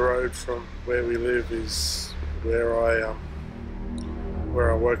the road from where we live is where I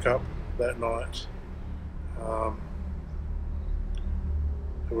woke up that night.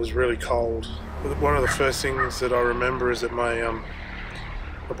 It was really cold. One of the first things that I remember is that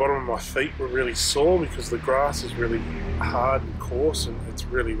the bottom of my feet were really sore because the grass is really hard and coarse and it's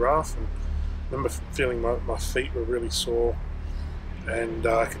really rough. And I remember feeling my feet were really sore, and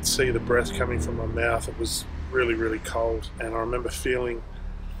I could see the breath coming from my mouth. It was really, really cold, and I remember feeling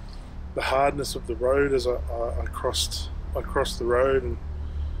the hardness of the road as I crossed the road, and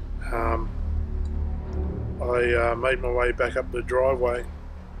I made my way back up the driveway,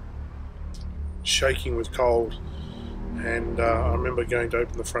 shaking with cold, and I remember going to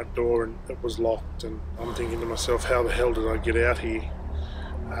open the front door and it was locked, and I'm thinking to myself, how the hell did I get out here?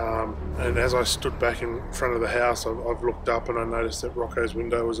 And as I stood back in front of the house, I've looked up and I noticed that Rocco's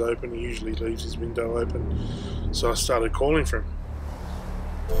window was open. He usually leaves his window open, so I started calling for him.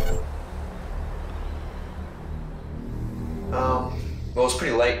 Well, it was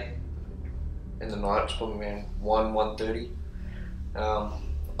pretty late in the night. It was probably around 1:30.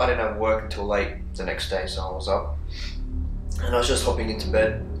 I didn't have work until late the next day, so I was up. And I was just hopping into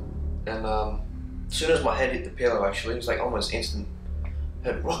bed. And as soon as my head hit the pillow, actually, it was like almost instant. I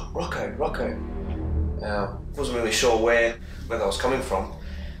heard, Rocco. Wasn't really sure where that was coming from.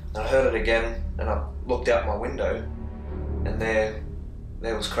 And I heard it again, and I looked out my window, and there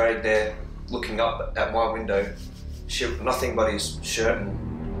was Craig there, looking up at my window, nothing but his shirt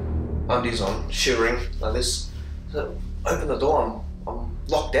and undies on, shivering like this. So, open the door, I'm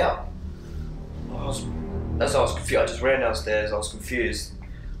locked out. Oh, As I was confused, I just ran downstairs. I was confused.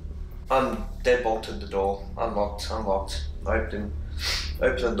 Deadbolted the door, unlocked. I opened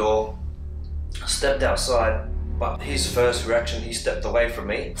the door, stepped outside. But his first reaction, he stepped away from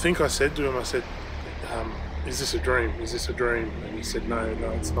me. I think I said to him, I said, "Is this a dream? Is this a dream?" And he said, "No,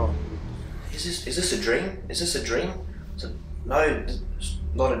 it's not." Is this a dream? Is this a dream? I said, "No, it's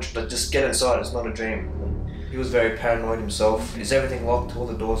not a. Just get inside. It's not a dream." He was very paranoid himself. Is everything locked? All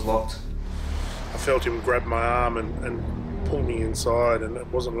the doors locked? I felt him grab my arm and pull me inside, and it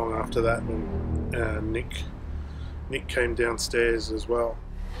wasn't long after that when Nick came downstairs as well.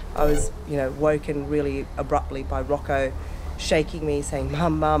 I was, woken really abruptly by Rocco shaking me, saying,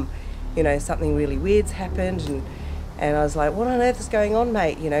 Mum, something really weird's happened. And I was like, what on earth is going on,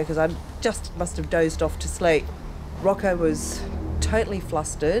 mate? Because I just must have dozed off to sleep. Rocco was totally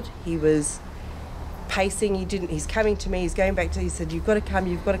flustered. He was pacing. He's coming to me. He's going back he said, you've got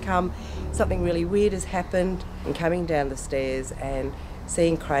to come. Something really weird has happened. And coming down the stairs and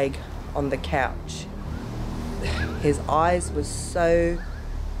seeing Craig on the couch. His eyes were so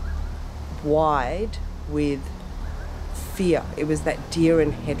wide with fear. It was that deer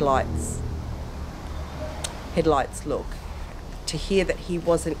in headlights look. To hear that he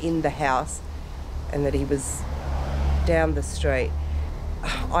wasn't in the house and that he was down the street.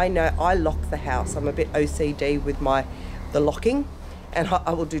 I know I lock the house. I'm a bit OCD with the locking, and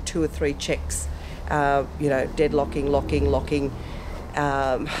I will do 2 or 3 checks, deadlocking, locking.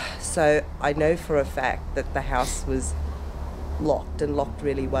 So I know for a fact that the house was locked and locked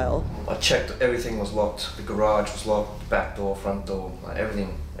really well. I checked, everything was locked. The garage was locked, the back door, front door,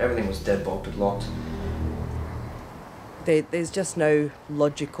 everything was deadbolted, locked. There's just no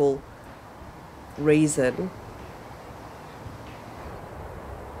logical reason.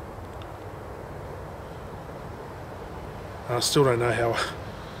 I still don't know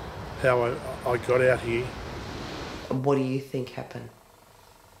how I got out here. What do you think happened?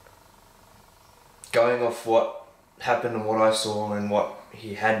 Going off what happened and what I saw and what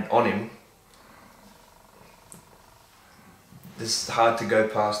he had on him, it's hard to go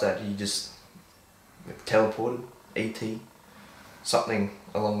past that. He just teleported, ET, something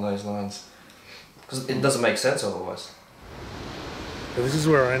along those lines. Because it doesn't make sense otherwise. But this is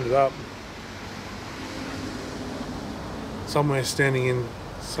where I ended up. Somewhere standing in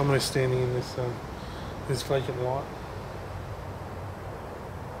this vacant lot.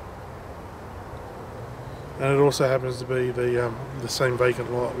 And it also happens to be the same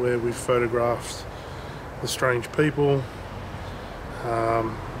vacant lot where we've photographed the strange people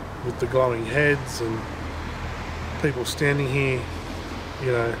with the glowing heads and people standing here,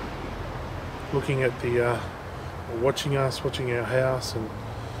 looking at watching us, watching our house, and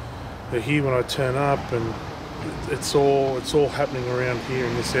they're here when I turn up, and it's all happening around here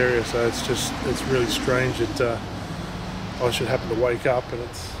in this area. So it's really strange that I should happen to wake up and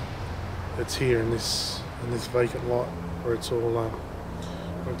it's here in this vacant lot where it's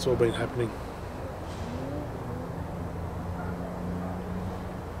all been happening.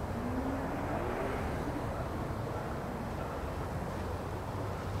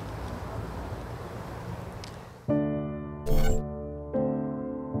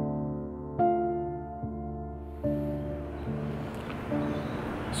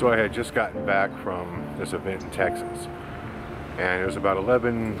 So I had just gotten back from this event in Texas, and it was about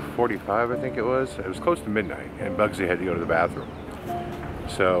 11:45, I think it was. It was close to midnight, and Bugsy had to go to the bathroom.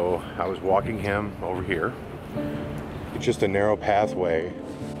 So I was walking him over here. It's just a narrow pathway,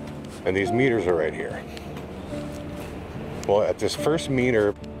 and these meters are right here. Well, at this first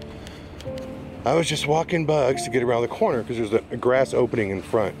meter, I was just walking Bugs to get around the corner because there's a grass opening in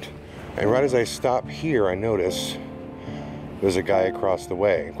front. And right as I stop here, I notice there's a guy across the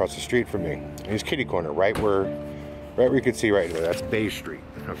street from me. And he's kitty corner, right where you can see right there. That's Bay Street,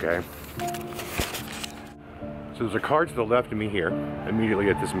 okay? So there's a car to the left of me here, immediately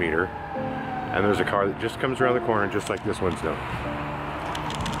at this meter. And there's a car that just comes around the corner, just like this one's doing.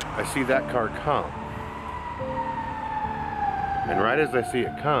 I see that car come. And right as I see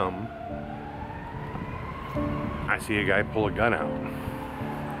it come, I see a guy pull a gun out.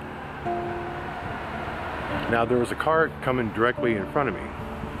 Now there was a car coming directly in front of me.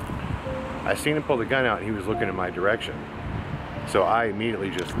 I seen him pull the gun out and he was looking in my direction. So I immediately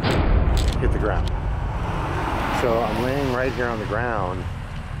just hit the ground. So I'm laying right here on the ground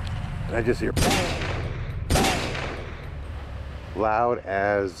and I just hear loud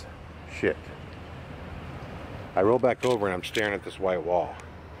as shit. I roll back over and I'm staring at this white wall.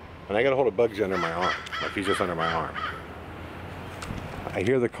 And I got a hold of Bugsy under my arm, like he's just under my arm. I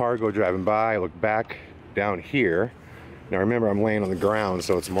hear the car go driving by, I look back down here. Now remember, I'm laying on the ground,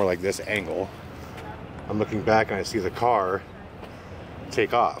 so it's more like this angle. I'm looking back and I see the car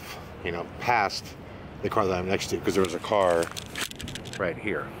take off, you know, past the car that I'm next to, because there was a car right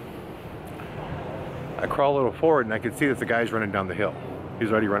here. I crawl a little forward and I could see that the guy's running down the hill.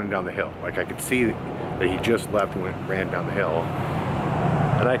 He's already running down the hill. Like, I could see that he just left and ran down the hill.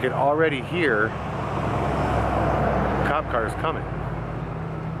 And I could already hear cop cars coming.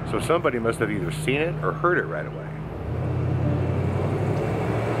 So somebody must have either seen it or heard it right away.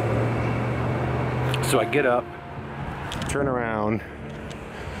 So I get up, turn around,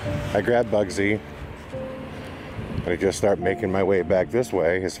 I grab Bugsy, and I just start making my way back this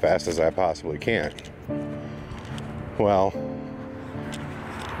way as fast as I possibly can. Well,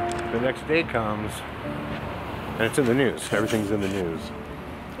 the next day comes, and it's in the news. Everything's in the news.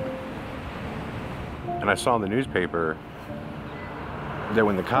 And I saw in the newspaper that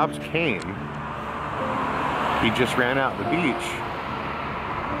when the cops came, he just ran out the beach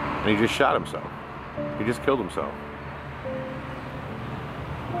and he just shot himself. He just killed himself.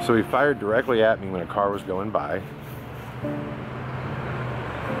 So he fired directly at me when a car was going by.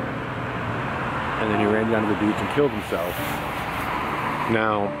 And then he ran down to the beach and killed himself.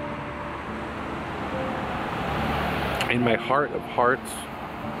 Now, in my heart of hearts,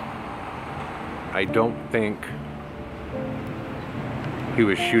 I don't think he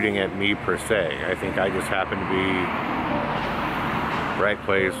was shooting at me per se. I think I just happened to be right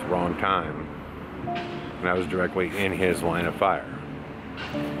place, wrong time. And I was directly in his line of fire.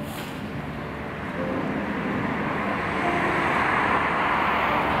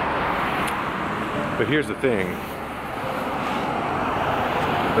 But here's the thing.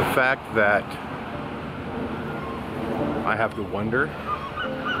 The fact that I have to wonder,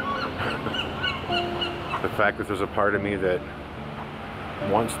 the fact that there's a part of me that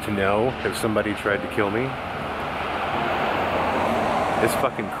wants to know if somebody tried to kill me, is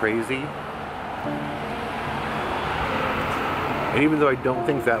fucking crazy. And even though I don't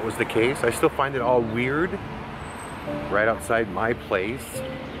think that was the case, I still find it all weird. Right outside my place,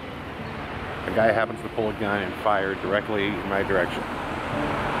 a guy happens to pull a gun and fire directly in my direction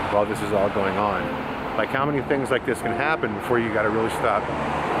while this is all going on. Like, how many things like this can happen before you gotta really stop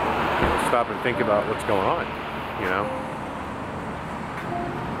and think about what's going on, you know?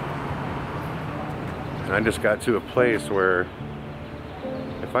 And I just got to a place where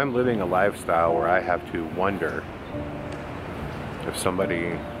if I'm living a lifestyle where I have to wonder if somebody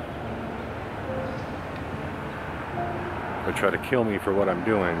would try to kill me for what I'm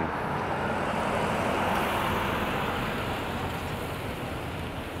doing,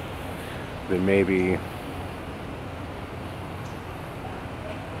 then maybe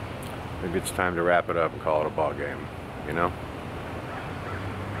it's time to wrap it up and call it a ball game, you know?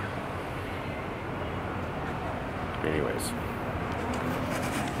 Anyways.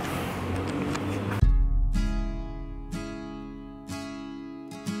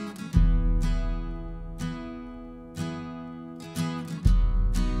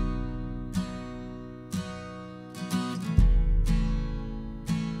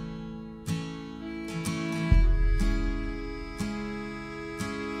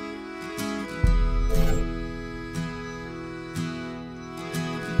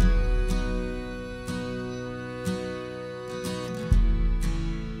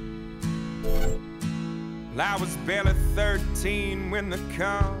 I was barely 13 when the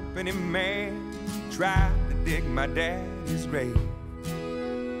company man tried to dig my daddy's grave.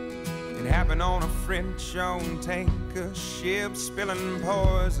 It happened on a French-owned tanker ship, spilling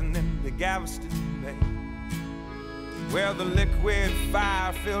poison into Galveston Bay. Well, the liquid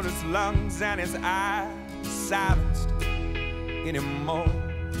fire filled his lungs and his eyes silenced any more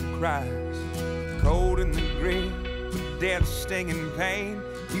cries. Cold in the grave, with death stinging pain,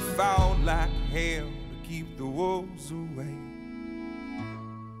 he fought like hell to keep the wolves away.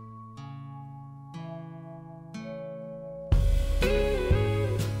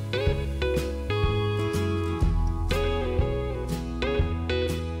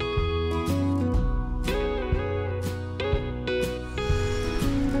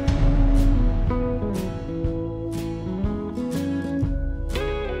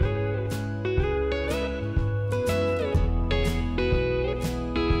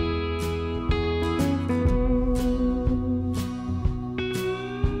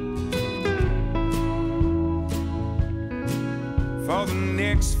 For the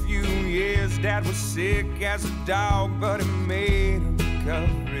next few years, Dad was sick as a dog, but he made a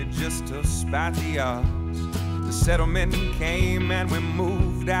recovery just to spite the odds. The settlement came and we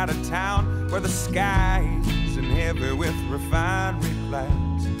moved out of town, where the sky isn't heavy with refinery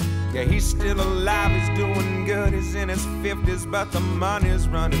clouds. Yeah, he's still alive, he's doing good, he's in his 50s, but the money's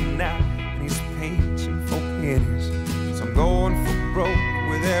running out, and he's painting pennies. So I'm going for broke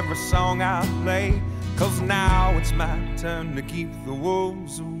with every song I play, 'cause now it's my turn to keep the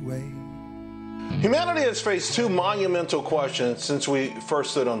wolves away. Humanity has faced two monumental questions since we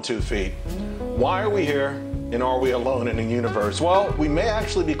first stood on 2 feet. Why are we here, and are we alone in the universe? Well, we may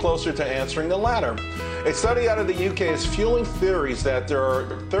actually be closer to answering the latter. A study out of the UK is fueling theories that there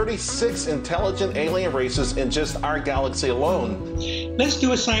are 36 intelligent alien races in just our galaxy alone. Let's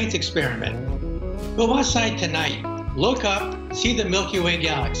do a science experiment. Go outside tonight, look up, see the Milky Way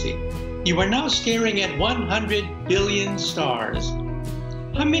galaxy. You are now staring at 100 billion stars.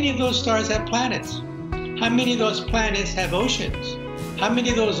 How many of those stars have planets? How many of those planets have oceans? How many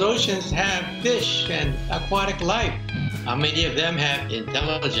of those oceans have fish and aquatic life? How many of them have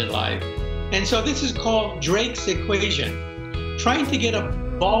intelligent life? And so this is called Drake's equation, trying to get a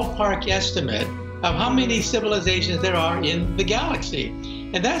ballpark estimate of how many civilizations there are in the galaxy.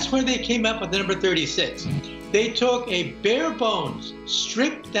 And that's where they came up with the number 36. They took a bare bones,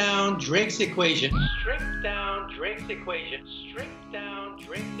 stripped down Drake's equation. Stripped down Drake's equation. Stripped down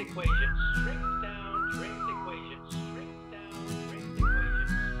Drake's equation. Stripped down Drake's equation. Stripped down Drake's equation.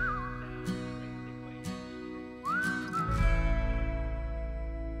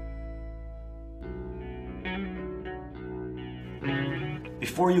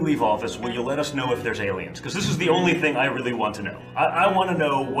 Before you leave office, will you let us know if there's aliens? Because this is the only thing I really want to know. I want to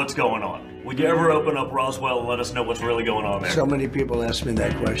know what's going on. Would you ever open up Roswell and let us know what's really going on there? So many people ask me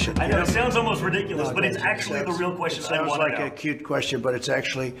that question. I know, it sounds almost ridiculous, but it's actually the real question I want to know. It sounds like a cute question, but it's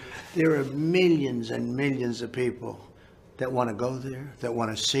actually, there are millions and millions of people that want to go there, that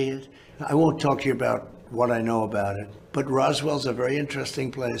want to see it. I won't talk to you about what I know about it, but Roswell's a very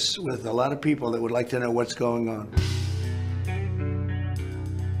interesting place with a lot of people that would like to know what's going on.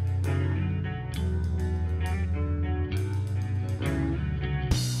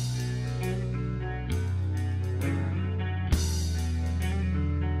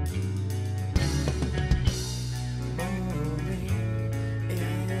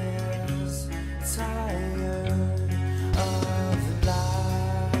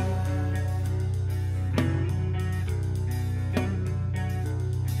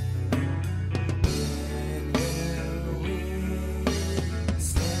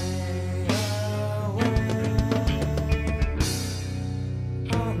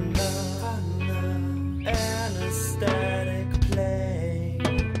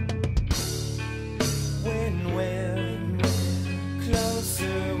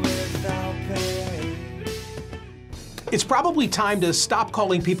 It's probably time to stop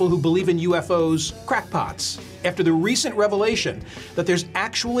calling people who believe in UFOs crackpots after the recent revelation that there's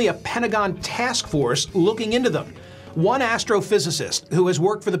actually a Pentagon task force looking into them. One astrophysicist who has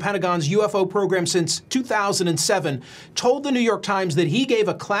worked for the Pentagon's UFO program since 2007 told the New York Times that he gave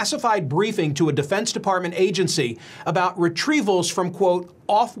a classified briefing to a Defense Department agency about retrievals from, quote,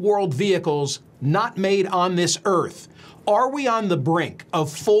 off-world vehicles not made on this Earth. Are we on the brink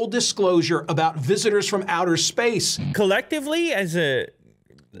of full disclosure about visitors from outer space? Collectively, as a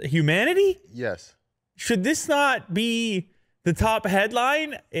humanity? Yes. Should this not be the top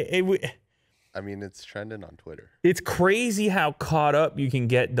headline? I mean, it's trending on Twitter. It's crazy how caught up you can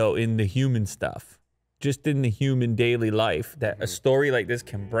get, though, in the human stuff. Just in the human daily life, that a story like this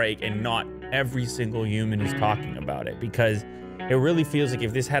can break, and not every single human is talking about it, because it really feels like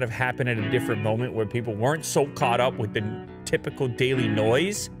if this had have happened at a different moment where people weren't so caught up with the typical daily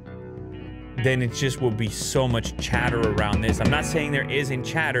noise, then it just will be so much chatter around this. I'm not saying there isn't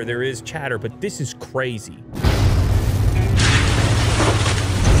chatter, there is chatter, but this is crazy.